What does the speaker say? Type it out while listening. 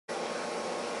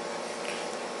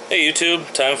Hey YouTube,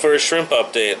 time for a shrimp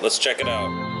update. Let's check it out.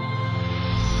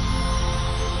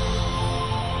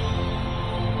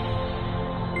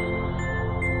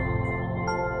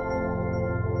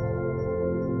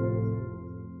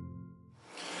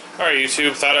 Alright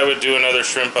YouTube, thought I would do another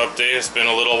shrimp update. It's been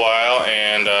a little while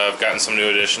and I've gotten some new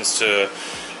additions to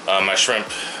my shrimp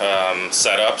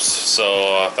setups, so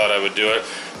I thought I would do it.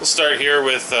 We'll start here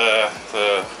with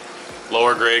the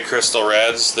lower grade crystal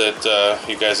reds that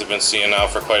you guys have been seeing now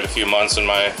for quite a few months in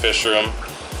my fish room.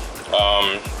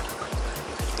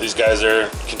 These guys are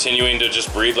continuing to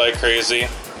just breed like crazy,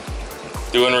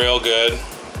 doing real good.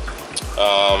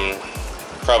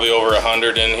 Probably over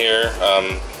 100 in here.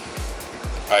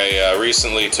 I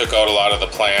recently took out a lot of the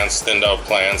plants, thinned out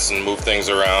plants, and moved things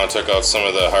around, took out some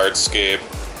of the hardscape,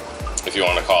 if you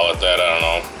want to call it that, I don't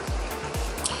know.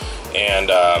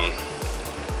 And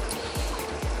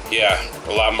yeah,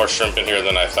 a lot more shrimp in here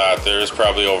than I thought. There's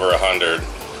probably over 100.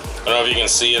 I don't know if you can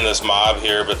see in this mob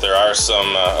here, but there are some,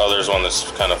 oh, there's one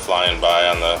that's kind of flying by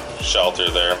on the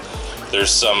shelter there. There's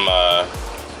some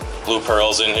blue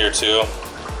pearls in here too.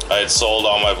 I had sold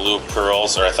all my blue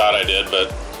pearls, or I thought I did,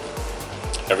 but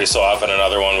every so often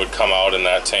another one would come out in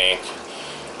that tank.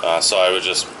 So I would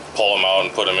just pull them out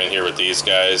and put them in here with these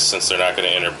guys, since they're not going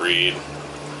to interbreed.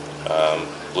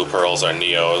 Blue pearls are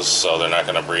neos, so they're not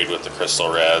going to breed with the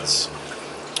crystal reds.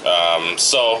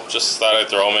 So just thought I'd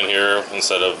throw them in here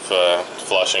instead of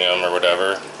flushing them or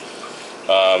whatever.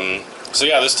 So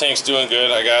yeah, this tank's doing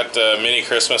good. I got mini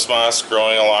Christmas moss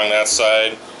growing along that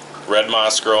side, red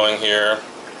moss growing here,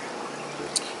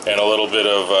 and a little bit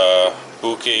of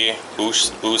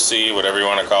boosie, whatever you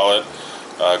want to call it,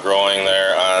 growing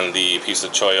there on the piece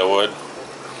of cholla wood.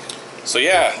 So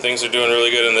yeah, things are doing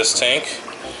really good in this tank.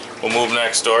 We'll move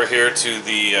next door here to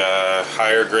the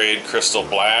higher grade crystal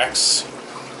blacks.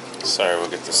 Sorry, we'll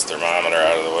get this thermometer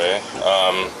out of the way.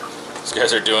 These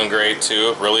guys are doing great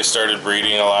too. Really started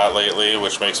breeding a lot lately,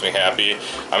 which makes me happy.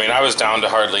 I mean, I was down to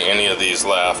hardly any of these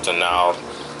left, and now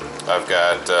I've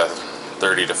got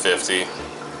 30 to 50.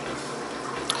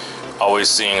 Always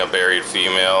seeing a buried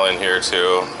female in here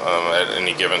too at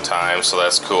any given time, so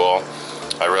that's cool.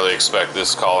 I really expect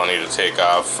this colony to take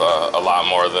off a lot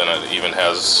more than it even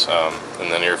has in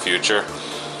the near future.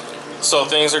 So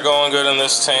things are going good in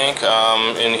this tank.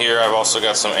 In here I've also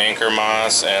got some anchor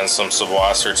moss and some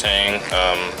subwasser tang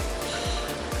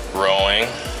growing,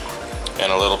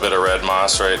 and a little bit of red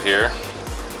moss right here.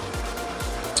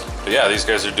 But yeah, these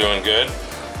guys are doing good.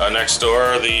 Next door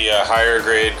are the higher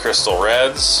grade crystal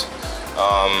reds.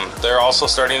 They're also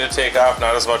starting to take off,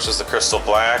 not as much as the crystal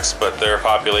blacks, but their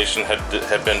population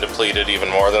had been depleted even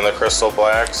more than the crystal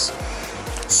blacks.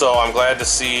 So I'm glad to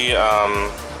see,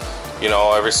 you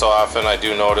know, every so often I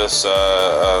do notice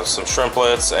some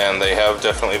shrimplets, and they have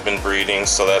definitely been breeding,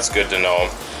 so that's good to know.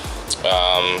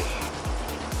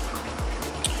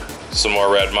 Some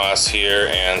more red moss here,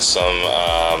 and some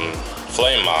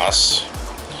flame moss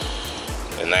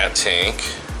in that tank.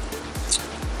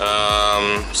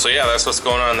 So yeah, that's what's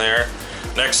going on there.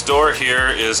 Next door here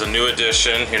is a new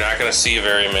addition. You're not going to see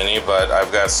very many, but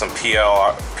I've got some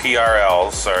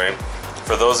PRLs, sorry.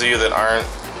 For those of you that aren't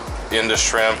into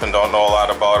shrimp and don't know a lot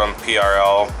about them,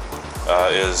 PRL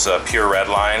is pure red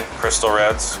line, crystal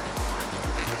reds.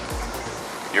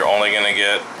 You're only going to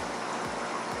get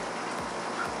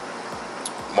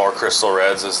more crystal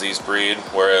reds as these breed,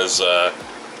 whereas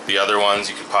the other ones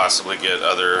you could possibly get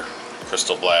other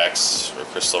crystal blacks or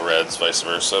crystal reds, vice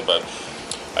versa. But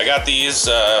I got these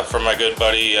from my good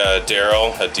buddy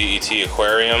Daryl at DET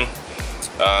Aquarium.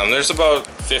 There's about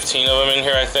 15 of them in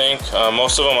here, I think.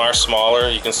 Most of them are smaller.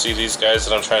 You can see these guys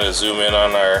that I'm trying to zoom in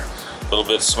on are a little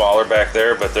bit smaller back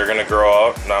there, but they're going to grow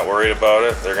out. Not worried about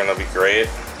it. They're going to be great.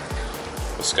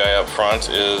 This guy up front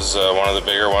is one of the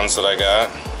bigger ones that I got.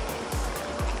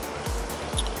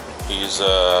 He's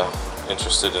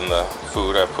interested in the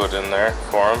food I put in there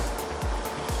for him.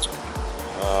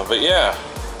 But yeah,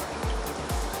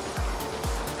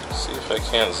 see if I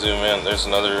can't zoom in. There's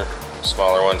another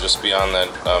smaller one just beyond that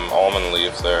almond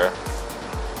leaf there.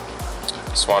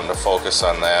 Just wanting to focus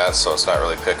on that so it's not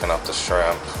really picking up the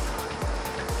shrimp.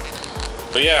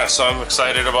 But yeah, so I'm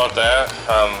excited about that.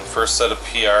 First set of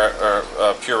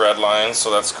pure red lines, so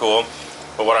that's cool.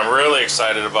 But what I'm really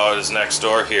excited about is next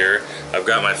door here. I've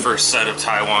got my first set of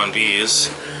Taiwan bees,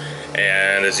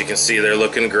 and as you can see, they're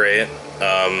looking great.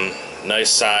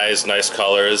 Nice size, nice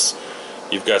colors.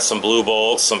 You've got some blue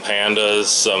bolts, some pandas,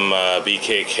 some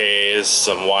BKKs,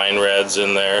 some wine reds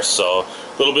in there, so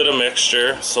a little bit of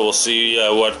mixture. So we'll see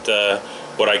what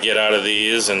I get out of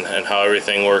these and how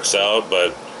everything works out.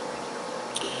 But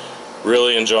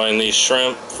Really enjoying these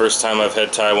shrimp. First time I've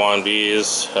had Taiwan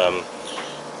bees.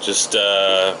 Just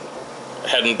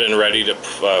hadn't been ready to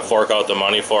fork out the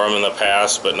money for them in the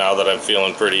past, but now that I'm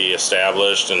feeling pretty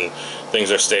established and things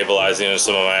are stabilizing in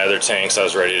some of my other tanks, I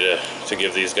was ready to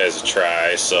give these guys a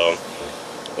try. So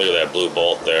look at that blue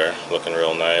bolt there, looking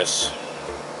real nice.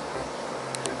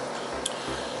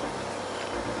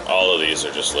 All of these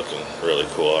are just looking really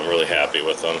cool. I'm really happy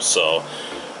with them. So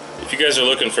if you guys are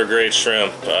looking for great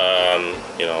shrimp,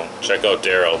 you know, check out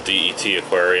Daryl, DET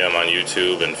Aquarium on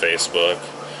YouTube and Facebook.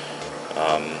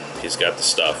 He's got the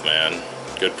stuff, man.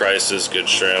 Good prices, good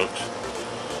shrimp.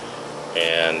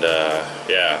 And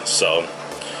yeah, so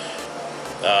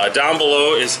down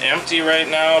below is empty right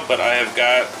now, but I have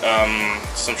got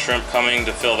some shrimp coming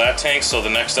to fill that tank. So the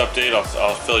next update,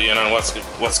 I'll fill you in on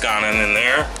what's gone in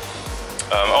there.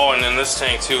 Oh, and in this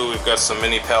tank too, we've got some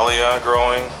mini Pellia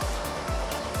growing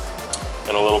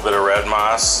and a little bit of red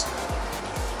moss.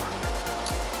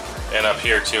 And up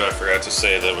here too, I forgot to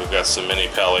say that we've got some mini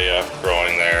Pellia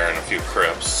growing there and a few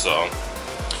crypts. So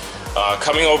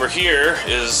coming over here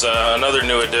is another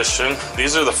new addition.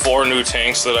 These are the 4 new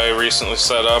tanks that I recently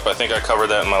set up. I think I covered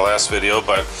that in my last video,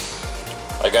 but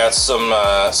I got some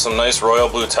nice royal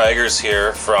blue tigers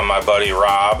here from my buddy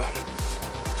Rob.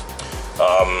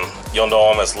 You'll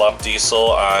know him as Lup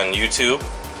Diesel on YouTube.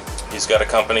 He's got a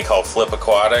company called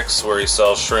Aquatics where he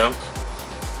sells shrimp.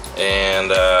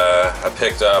 And I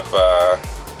picked up, I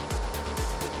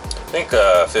think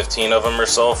 15 of them or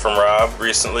so from Rob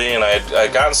recently, and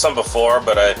I'd gotten some before,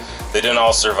 but they didn't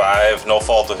all survive. No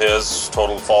fault of his,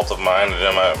 total fault of mine. I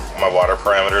didn't have my water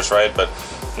parameters right, but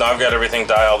now I've got everything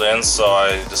dialed in, so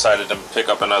I decided to pick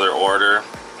up another order,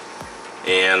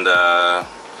 and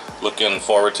looking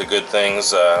forward to good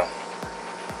things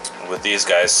with these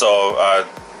guys. So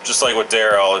just like with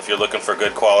Daryl, if you're looking for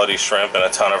good quality shrimp and a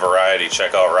ton of variety,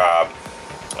 check out Rob.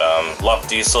 Lup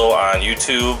Diesel on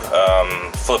YouTube.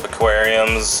 Flip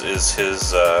Aquariums is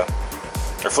his, or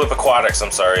Flip Aquatics,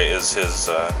 I'm sorry, is his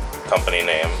company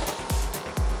name.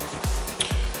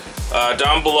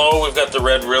 Down below, we've got the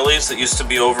red Rillies that used to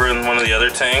be over in one of the other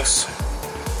tanks.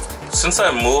 Since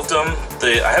I moved them,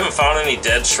 I haven't found any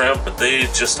dead shrimp, but they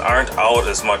just aren't out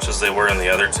as much as they were in the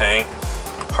other tank.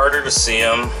 Harder to see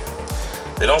them.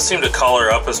 They don't seem to color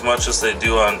up as much as they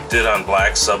did on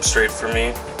black substrate for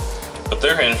me, but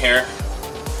they're in here.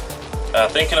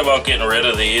 Thinking about getting rid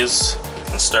of these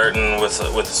and starting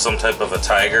with some type of a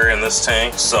tiger in this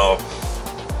tank. So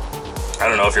I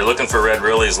don't know, if you're looking for red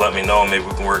Rillies, let me know. Maybe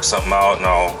we can work something out, and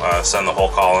I'll send the whole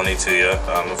colony to you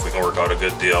if we can work out a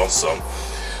good deal. So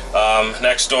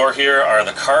next door here are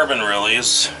the carbon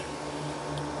Rillies.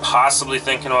 Possibly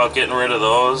thinking about getting rid of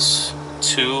those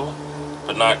too,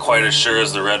 but not quite as sure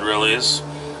as the red Rillies.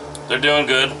 They're doing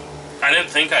good. I didn't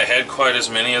think I had quite as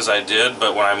many as I did,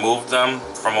 but when I moved them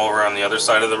from over on the other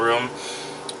side of the room,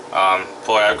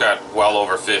 boy, I've got well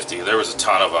over 50. There was a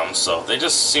ton of them, so they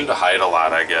just seem to hide a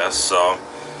lot, I guess. So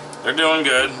they're doing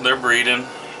good. They're breeding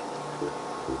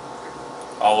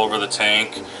all over the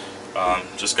tank.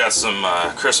 Just got some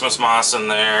Christmas moss in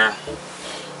there.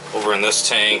 Over in this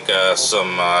tank,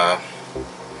 some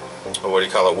what do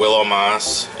you call it, willow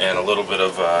moss, and a little bit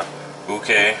of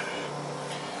bouquet.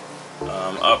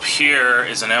 Up here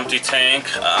is an empty tank.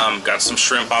 Got some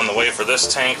shrimp on the way for this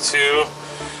tank too.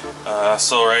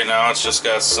 So right now it's just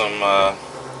got some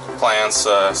plants,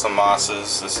 some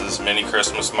mosses. This is mini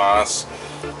Christmas moss,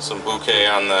 some bouquet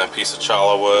on the piece of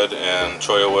chala wood and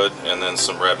cholla wood, and then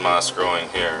some red moss growing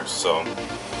here. So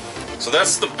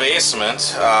that's the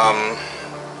basement.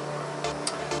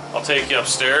 I'll take you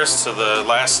upstairs to the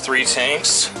last 3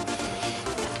 tanks,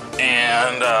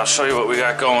 and I'll show you what we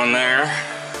got going there.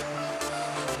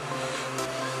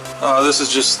 This is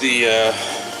just the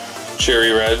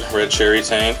cherry red cherry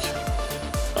tank.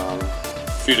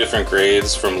 A few different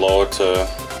grades from low to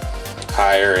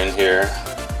higher in here.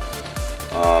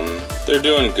 They're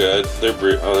doing good.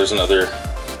 Oh, there's another.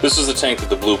 This is the tank that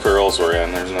the blue pearls were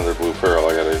in. There's another blue pearl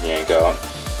I gotta yank out.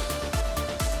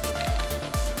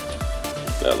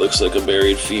 That looks like a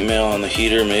buried female on the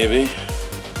heater, maybe.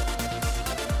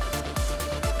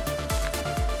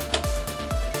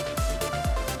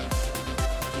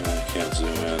 I can't zoom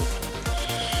in.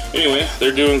 Anyway,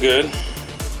 they're doing good.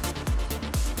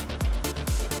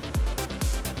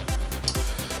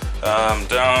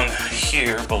 Down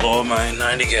here below my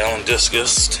 90-gallon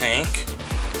discus tank,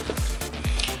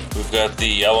 we've got the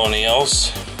yellow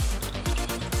Neos.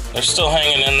 They're still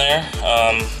hanging in there.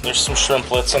 There's some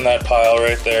shrimplets in that pile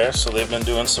right there, so they've been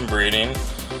doing some breeding.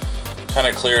 Kind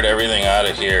of cleared everything out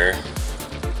of here.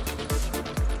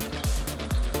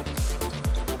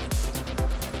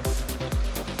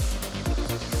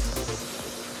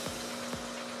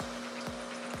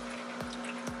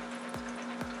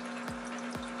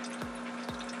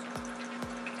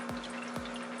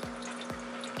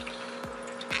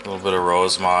 little bit of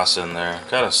rose moss in there.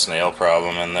 Got a snail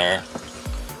problem in there.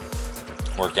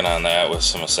 Working on that with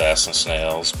some assassin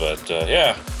snails, but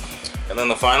yeah. And then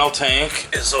the final tank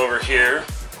is over here.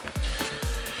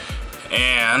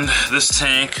 And this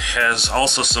tank has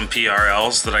also some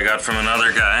PRLs that I got from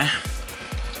another guy.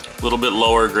 A little bit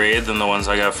lower grade than the ones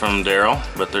I got from Daryl,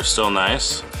 but they're still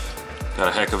nice. Got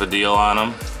a heck of a deal on them.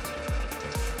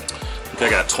 I think I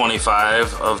got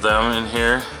 25 of them in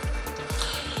here.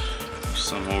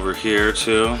 Some over here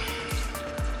too.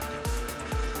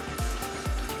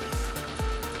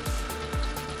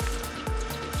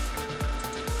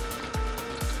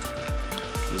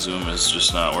 The zoom is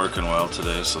just not working well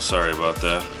today, so sorry about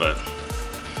that, but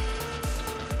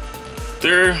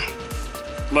they're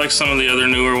like some of the other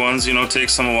newer ones, you know, it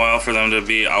takes them a while for them to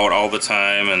be out all the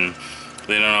time, and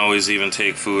they don't always even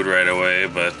take food right away,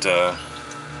 but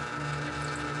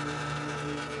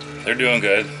they're doing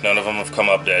good. None of them have come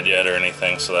up dead yet or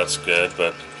anything, so that's good.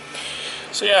 But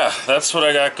so yeah, that's what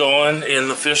I got going in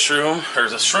the fish room, or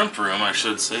the shrimp room I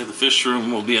should say. The fish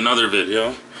room will be another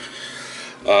video.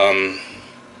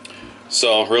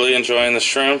 So really enjoying the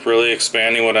shrimp, really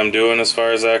expanding what I'm doing as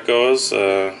far as that goes.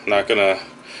 Not gonna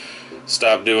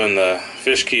stop doing the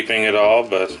fish keeping at all,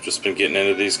 but just been getting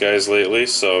into these guys lately,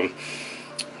 so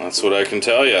that's what I can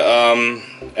tell you.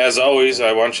 As always,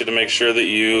 I want you to make sure that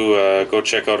you go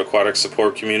check out Aquatic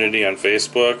Support Community on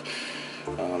Facebook.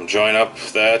 Join up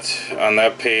on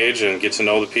that page and get to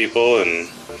know the people, and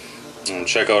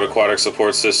check out Aquatic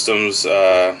Support Systems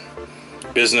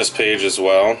business page as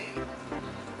well.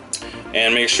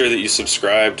 And make sure that you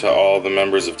subscribe to all the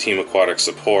members of Team Aquatic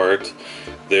Support.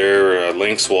 Their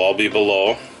links will all be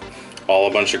below. All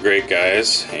a bunch of great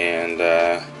guys, and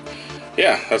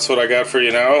yeah, that's what I got for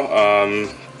you now.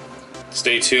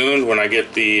 Stay tuned. When I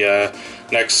get the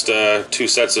next 2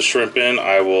 sets of shrimp in,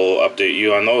 I will update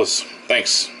you on those.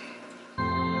 Thanks.